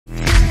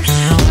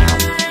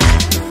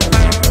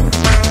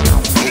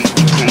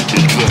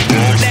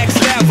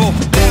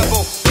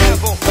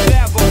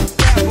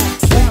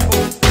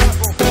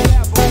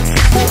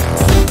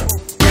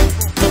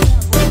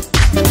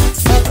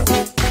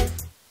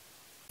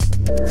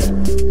We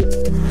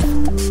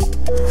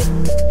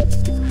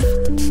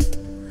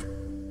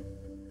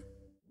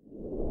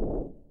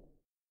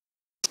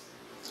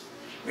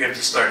have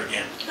to start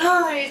again.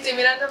 Ay, estoy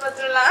mirando para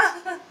otro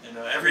lado. You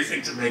know,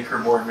 everything to make her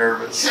more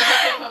nervous. No,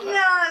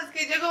 es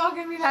que yo como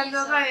que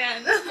mirando para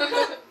allá.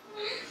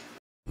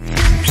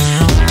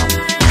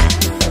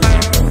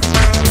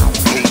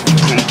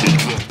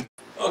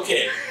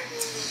 Okay.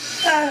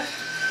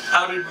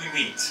 How did we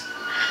meet?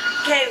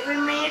 Okay, we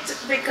met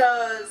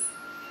because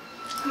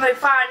my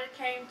father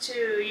came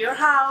to your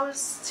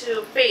house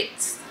to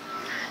visit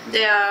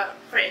their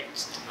friend.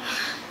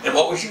 And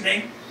what was your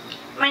name?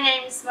 My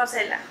name is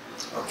Marcela.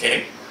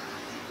 Okay.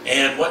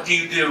 And what do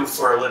you do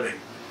for a living?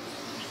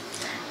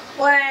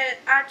 Well,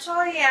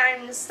 actually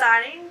I'm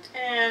studying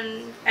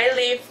and I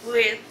live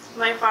with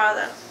my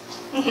father.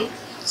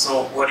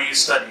 So what are you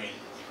studying?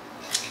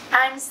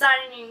 I'm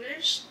studying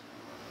English.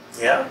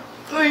 Yeah?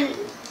 Uy,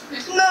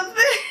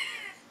 nothing.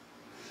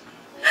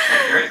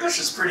 Your English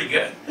is pretty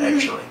good,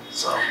 actually,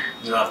 so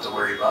you don't have to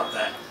worry about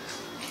that.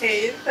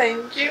 Okay,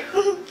 thank you.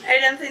 I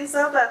don't think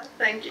so, but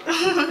thank you.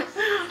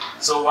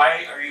 So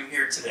why are you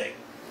here today?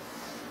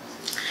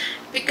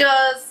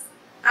 Because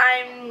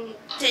I'm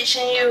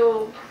teaching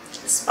you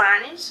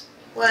Spanish.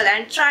 Well,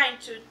 I'm trying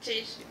to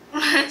teach you.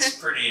 It's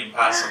pretty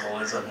impossible,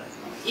 isn't it?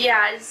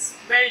 Yeah, it's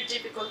very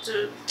difficult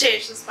to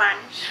teach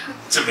Spanish.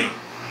 To me.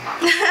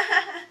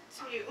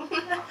 To you.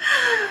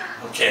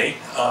 Okay,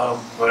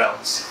 what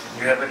else?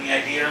 Do you have any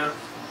idea?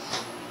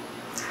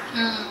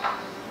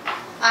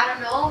 I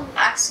don't know.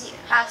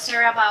 Ask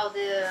her about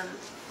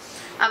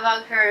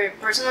her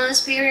personal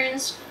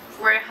experience,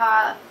 where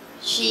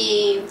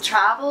she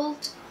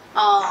traveled,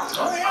 Oh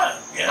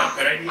yeah,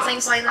 good idea.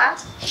 things like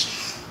that.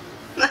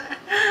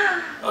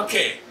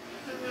 Okay,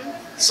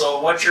 so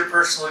what's your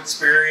personal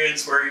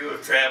experience where you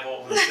have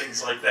traveled and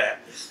things like that?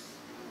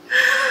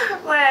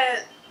 Well,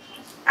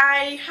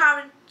 I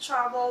haven't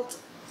traveled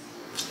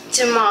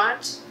too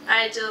much.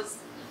 I just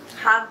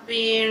have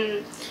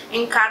been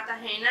in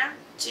Cartagena.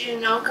 Do you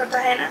know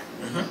Cartagena?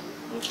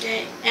 Mm-hmm.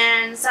 Okay,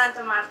 and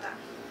Santa Marta.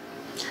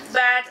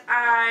 But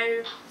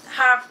I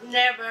have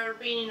never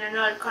been in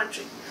another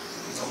country.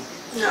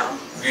 No.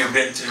 Have you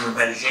been to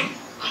Medellin?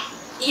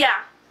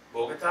 Yeah.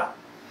 Bogota?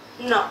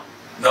 No.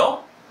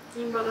 No?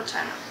 In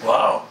Bogota.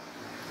 Wow.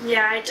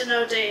 Yeah, I don't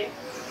know the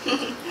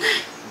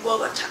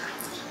Bogota.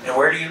 And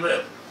where do you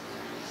live?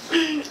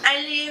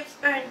 I live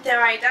in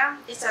Tebaida.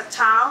 It's a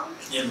town.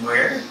 In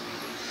where?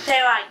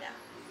 Tebaida.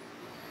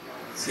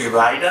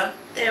 Cibaida?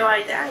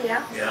 Tebaida,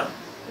 yeah. Yeah.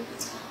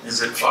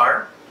 Is it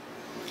far?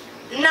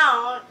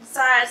 No, it's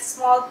a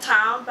small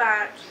town,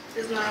 but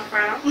it's not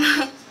far.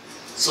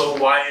 So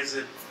why is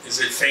it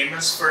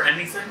famous for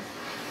anything?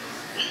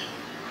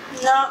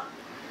 No,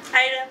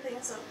 I don't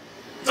think so.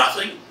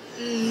 Nothing? A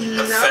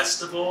No.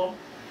 festival?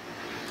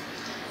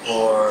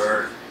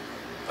 Or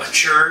a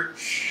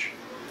church?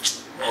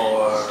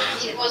 Or...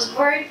 It was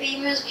very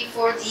famous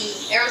before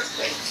the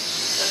earthquake,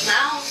 but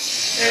now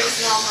there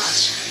is not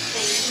much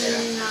things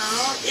there.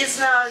 No, it's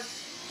not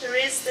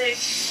touristic,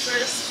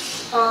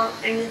 or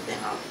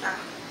anything like that.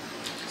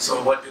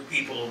 So what do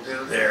people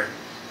do there?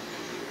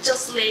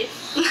 Just live.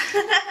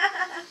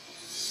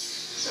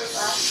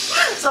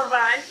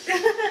 Survive.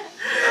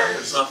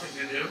 There's nothing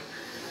to do?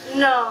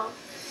 No.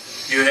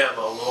 Do you have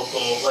a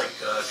local, like,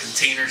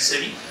 container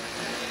city?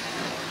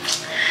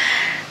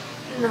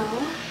 No.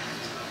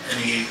 Do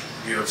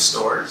you have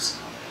stores?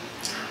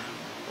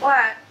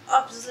 Well,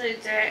 obviously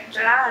there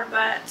are,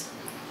 but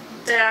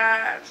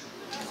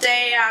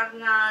they are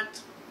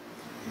not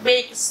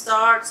big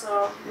stores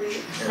or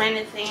with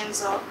many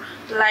things or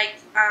like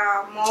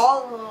a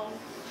mall or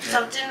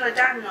something like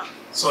that. No.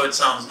 So it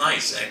sounds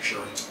nice,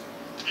 actually.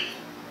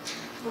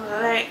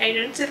 Well, I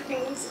don't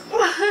think so.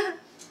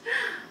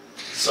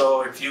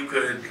 So if you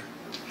could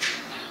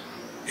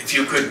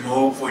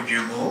move, would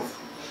you move?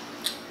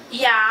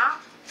 Yeah.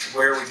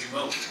 Where would you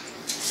move?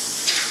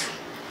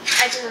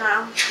 I don't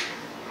know.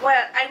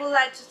 Well, I would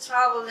like to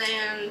travel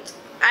and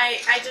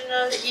I don't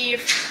know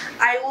if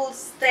I will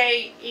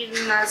stay in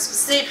a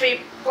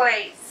specific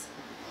place.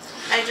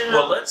 I don't know.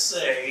 Well, let's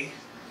say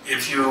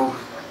if you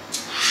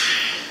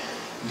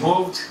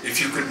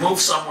could move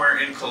somewhere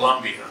in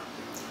Colombia,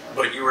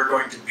 but you were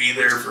going to be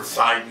there for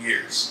 5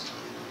 years,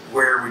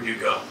 where would you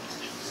go?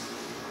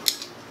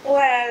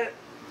 Well,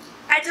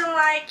 I don't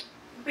like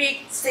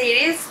big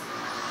cities,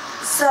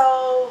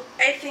 so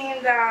I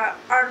think that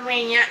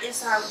Armenia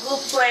is a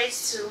good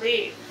place to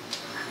live.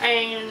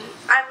 And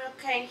I'm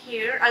okay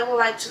here. I would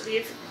like to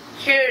live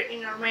here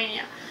in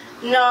Armenia.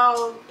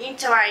 No in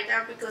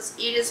Tebaida because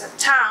it is a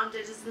town.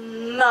 There is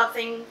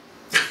nothing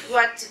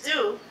what to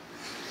do.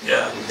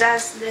 Yeah.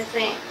 That's the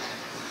thing.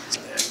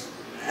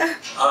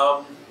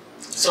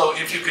 So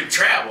if you could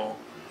travel,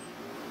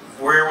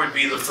 where would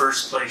be the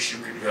first place you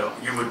could go?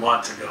 You would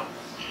want to go?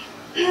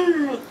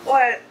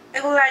 Well,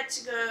 I would like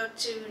to go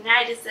to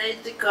United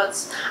States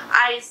because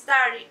I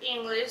study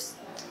English.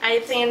 I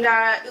think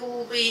that it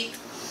will be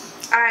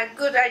a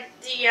good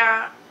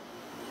idea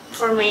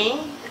for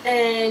me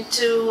and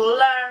to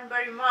learn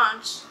very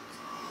much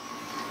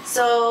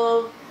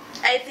So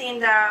I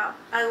think that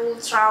I will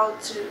travel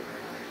to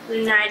the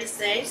United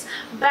States,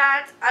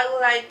 but I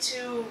would like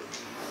to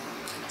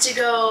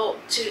go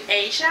to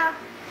Asia,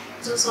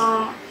 to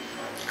some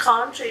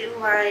country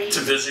like.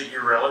 To visit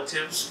your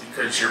relatives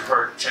because you're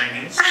part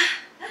Chinese?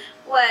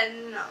 Well,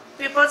 no.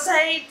 People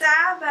say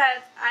that,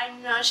 but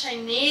I'm not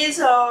Chinese,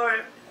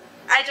 or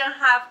I don't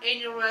have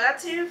any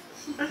relative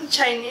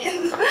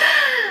Chinese.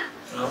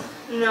 No?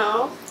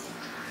 No.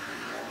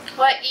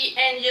 Well,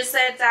 and you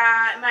said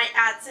that my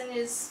accent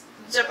is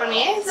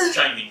Japanese?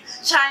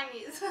 Chinese.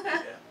 Chinese.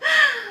 Yeah.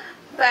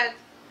 But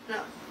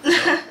no.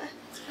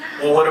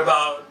 Well, what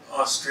about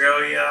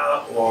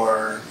Australia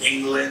or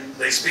England?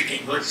 They speak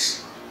English?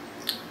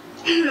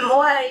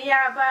 Well,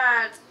 yeah,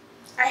 but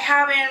I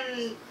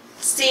haven't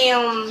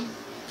seen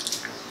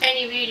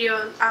any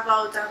videos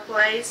about the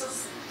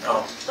places.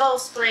 No.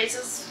 Those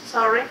places,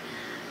 sorry.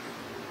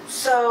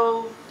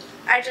 So,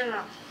 I don't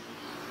know.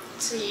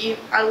 See if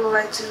I would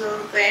like to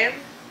go there.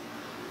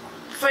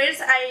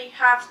 First, I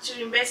have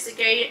to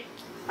investigate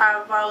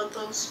about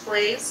those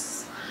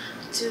places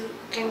to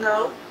can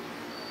go.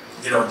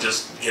 You don't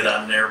just get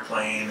on an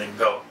airplane and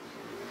go.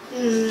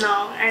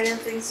 No, I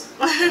don't think so.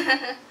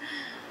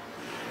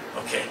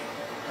 Okay.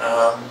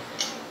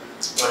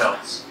 What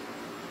else?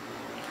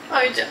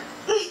 Oh, yeah.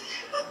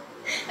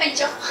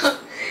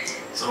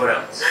 So what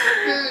else?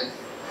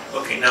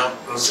 Okay, now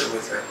go sit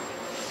with her.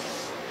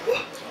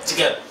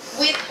 Together.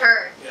 With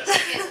her. Yes.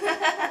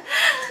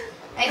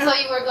 I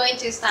thought you were going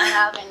to stand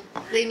up and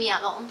leave me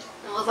alone.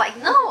 I was like,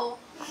 no.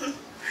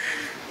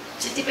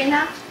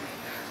 Chitipina.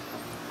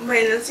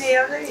 Bueno, sí,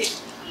 habla bien.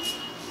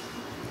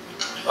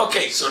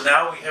 Okay, so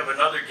now we have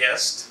another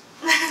guest.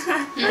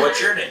 What's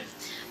your name?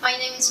 My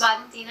name is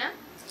Valentina.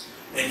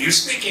 And you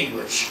speak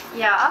English.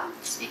 Yeah,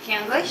 speak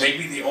English.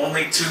 Maybe the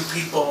only two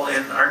people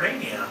in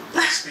Armenia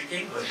that speak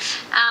English.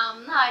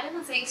 No, I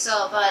don't think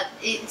so, but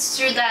it's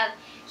true that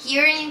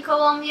here in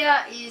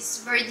Colombia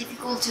it's very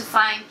difficult to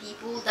find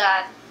people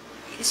that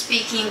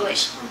speak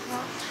English.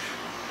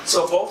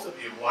 So both of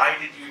you, why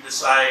did you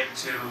decide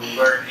to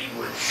learn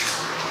English?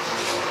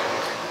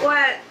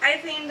 Well, I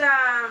think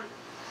that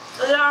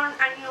learn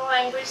a new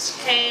language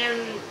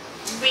can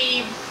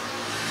be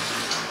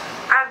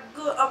a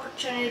good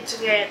opportunity to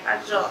get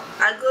a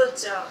good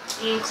job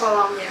in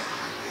Colombia.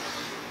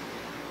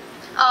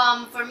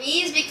 For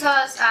me, it's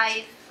because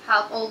I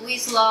have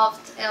always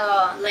loved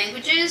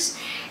languages,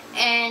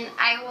 and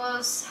I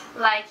was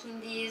like in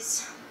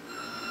this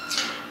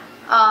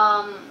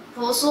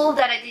puzzle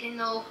that I didn't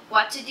know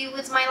what to do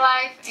with my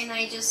life, and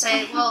I just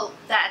said, well,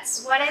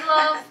 that's what I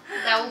love,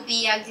 that would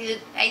be a good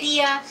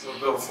idea. So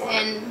go for it.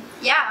 And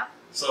yeah,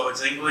 So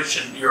it's English,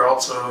 and you're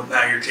also,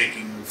 now you're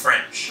taking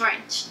French.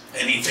 French.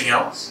 Anything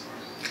else?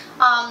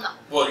 No.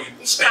 Well, you,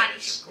 It's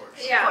Spanish, of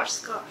course. Yeah,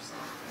 course. of course.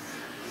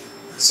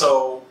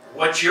 So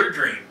what's your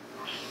dream?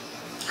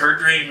 Her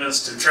dream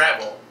is to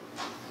travel.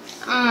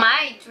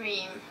 My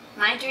dream,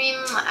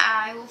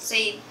 I will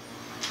say,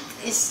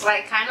 is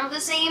like kind of the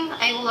same.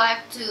 I would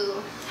like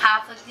to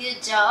have a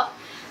good job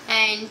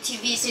and to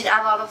visit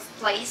a lot of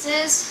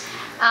places.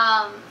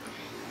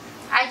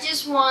 I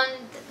just want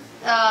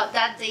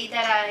that day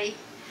that I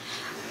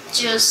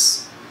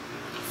just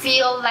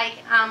feel like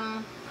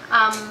I'm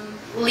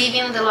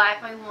living the life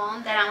I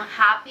want, that I'm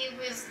happy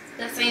with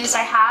the things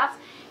I have,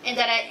 and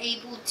that I'm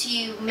able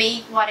to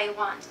make what I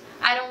want.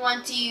 I don't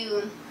want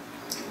to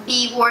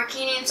be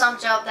working in some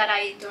job that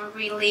I don't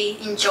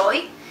really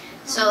enjoy.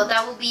 So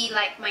that will be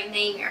like my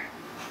nightmare.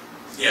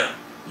 Yeah.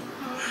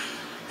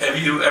 Have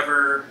you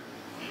ever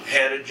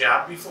had a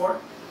job before?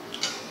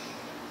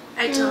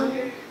 I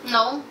don't.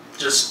 No?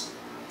 Just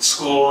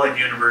school and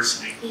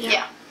university?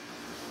 Yeah.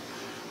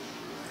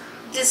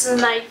 This is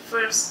my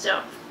first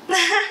job.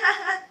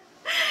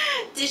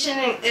 Teaching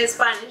in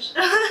Spanish.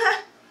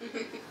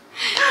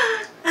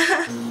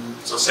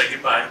 So say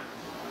goodbye.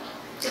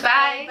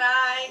 Goodbye.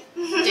 Bye.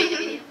 Enjoy the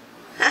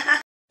video.